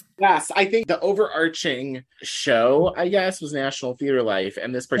words. Yes, I think the overarching show, I guess, was National Theater Life,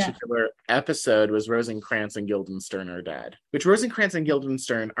 and this particular episode was Rosencrantz and Guildenstern are dead. Which Rosencrantz and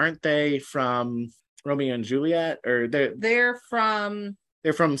Guildenstern, aren't they from Romeo and Juliet? Or They're from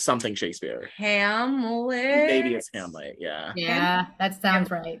something Shakespeare. Hamlet. Maybe it's Hamlet, yeah. Yeah, that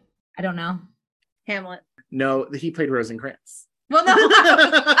sounds right. I don't know. Hamlet. No, he played Rosencrantz. Well, no.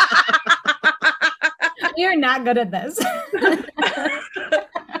 You're not good at this.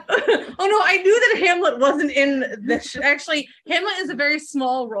 Oh no, I knew that Hamlet wasn't in this. Actually, Hamlet is a very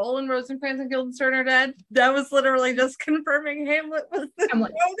small role in Rosencrantz and Guildenstern are dead. That was literally just confirming Hamlet was the show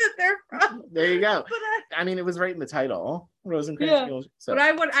that they're from. There you go. But I mean, it was right in the title, Rosencrantz. Yeah. So.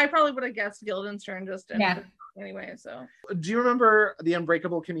 But I probably would have guessed Guildenstern just anyway. So, do you remember The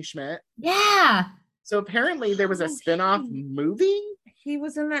Unbreakable Kimmy Schmidt? Yeah. So apparently there was a spin-off movie. he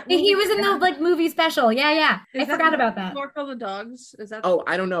was in that. Movie. He was in the movie special. Yeah. Is I that forgot about that. More for the dogs. Is that? Oh,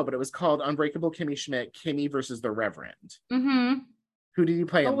 I don't know, but it was called Unbreakable Kimmy Schmidt, Kimmy versus the Reverend. Mm-hmm. Who did you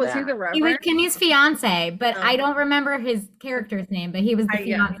play in was that? he the Reverend? He was Kimmy's fiance, but I don't remember his character's name, but he was the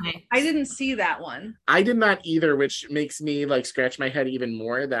fiance. I didn't see that one. I did not either, which makes me scratch my head even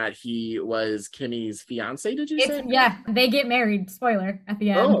more that he was Kimmy's fiance, did you say? Yeah, they get married, spoiler, at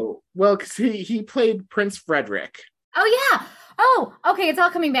the end. Oh, well, because he played Prince Frederick. Oh, yeah. Oh, okay, it's all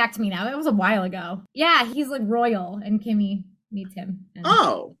coming back to me now. It was a while ago. Yeah, he's royal, and Kimmy meets him.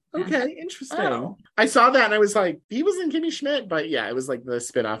 Oh, okay, interesting. Oh. I saw that and I was like, he was in Kimmy Schmidt, but yeah, it was the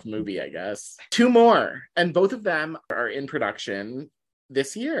spin-off movie, I guess. 2 more, and both of them are in production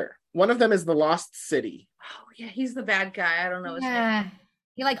this year. One of them is The Lost City. Oh yeah, he's the bad guy. I don't know his name. Yeah,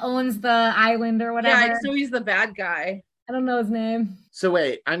 he owns the island or whatever. Yeah, I just know he's the bad guy. I don't know his name. So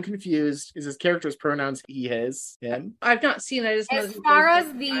wait, I'm confused. Is his character's pronouns he, his, him? I've not seen it. I just know As far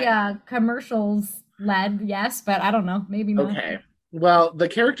as the commercials led, yes, but I don't know. Maybe not. Okay. Well, the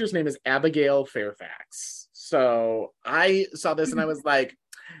character's name is Abigail Fairfax. So I saw this and I was like,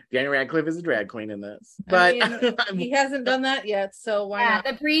 Daniel Radcliffe is a drag queen in this. But he hasn't done that yet, so why not?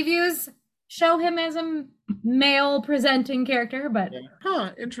 The previews show him as a male presenting character, but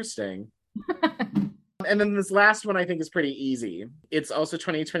interesting. And then this last one I think is pretty easy. It's also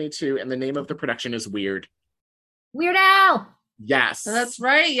 2022, and the name of the production is Weird. Weird Al! Yes. That's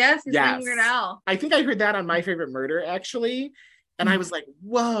right. Yes, he's saying Weird Al. I think I heard that on My Favorite Murder, actually. And I was like,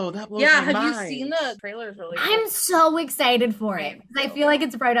 whoa, that blows my have mind. you seen the trailers? Really cool. I'm so excited for it because I feel like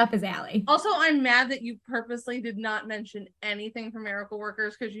it's right up his alley. Also, I'm mad that you purposely did not mention anything from Miracle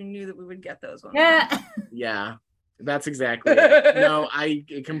Workers because you knew that we would get those ones. Yeah, that's exactly it. No, I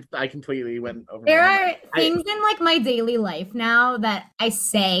completely went over. There are things in my daily life now that I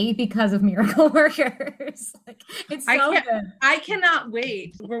say because of Miracle Workers. It's so good. I cannot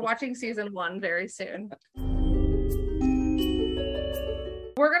wait. We're watching season 1 very soon.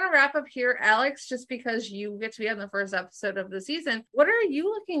 We're going to wrap up here, Alex, just because you get to be on the first episode of the season. What are you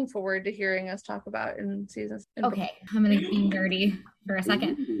looking forward to hearing us talk about in season? Okay, I'm going to be dirty for a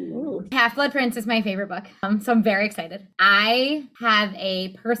second. Ooh. Half-Blood Prince is my favorite book, so I'm very excited. I have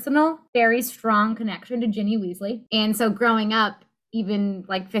a personal, very strong connection to Ginny Weasley. And so growing up, even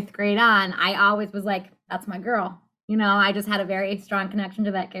 5th grade on, I always was like, that's my girl. I just had a very strong connection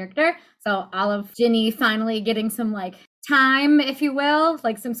to that character. So all of Ginny finally getting some time, if you will,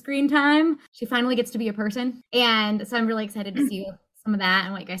 some screen time. She finally gets to be a person. And so I'm really excited to see some of that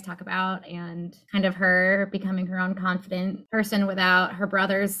and what you guys talk about and kind of her becoming her own confident person without her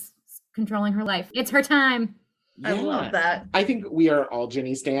brothers controlling her life. It's her time. Yeah. I love that. I think we are all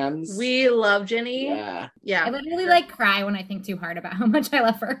Ginny stans. We love Ginny. Yeah. I literally cry when I think too hard about how much I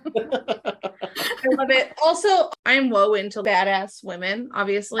love her. I love it. Also, I'm into badass women,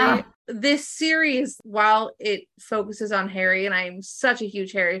 obviously. This series, while it focuses on Harry, and I'm such a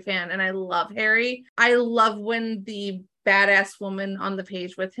huge Harry fan, and I love Harry, I love when the badass woman on the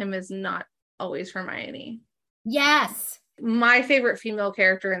page with him is not always Hermione. Yes. My favorite female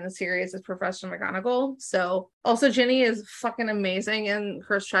character in the series is Professor McGonagall. So also Ginny is fucking amazing and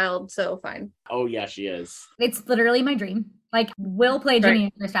Cursed Child, so fine. Oh yeah, she is. It's literally my dream. Like, will play Ginny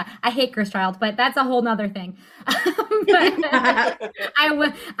in Cursed Child. I hate Cursed Child, but that's a whole nother thing. I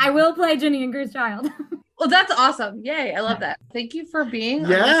will play Ginny in Cursed Child. Well, that's awesome. Yay. I love that. Thank you for being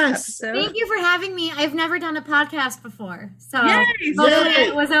on this episode. Thank you for having me. I've never done a podcast before. So hopefully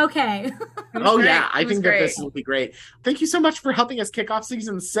it was okay. Oh, yeah. I think that this will be great. Thank you so much for helping us kick off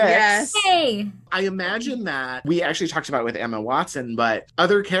season 6. Yes. Hey. I imagine that we actually talked about it with Emma Watson, but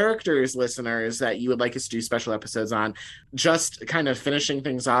other characters, listeners, that you would like us to do special episodes on, just kind of finishing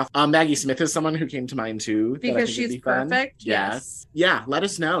things off. Maggie Smith is someone who came to mind too. Because she's perfect. Yes. Yeah. Let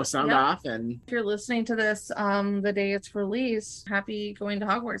us know. Sound off. And if you're listening to this the day it's released, happy going to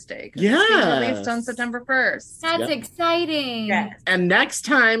Hogwarts Day. Yeah. It's released on September 1st. That's exciting. Yes. And next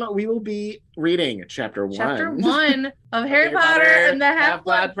time we will be reading chapter 1. Chapter 1 of Harry Potter and the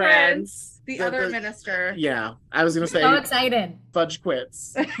Half-Blood Prince. The other minister. Yeah. I was going to say. So excited. Fudge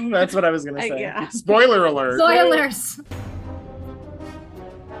quits. That's what I was going to say. Yeah. Spoiler alert. Spoilers.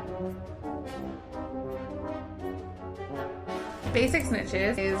 Basic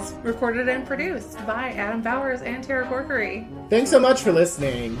Snitches is recorded and produced by Adam Bowers and Tara Corkery. Thanks so much for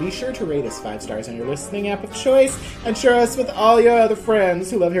listening. Be sure to rate us 5 stars on your listening app of choice and share us with all your other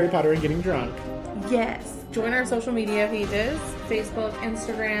friends who love Harry Potter and getting drunk. Yes. Join our social media pages, Facebook,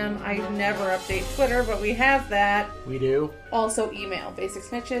 Instagram. I never update Twitter, but we have that. We do. Also email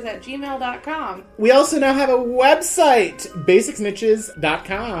basicsnitches@gmail.com. We also now have a website,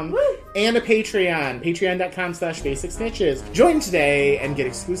 basicsnitches.com, and a Patreon, patreon.com/basicsnitches. Join today and get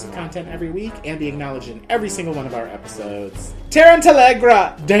exclusive content every week and be acknowledged in every single one of our episodes.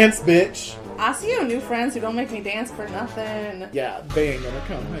 Tarantalegra, dance bitch. I see you new friends who don't make me dance for nothing. Yeah, they ain't gonna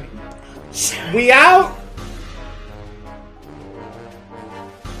come, honey. We out!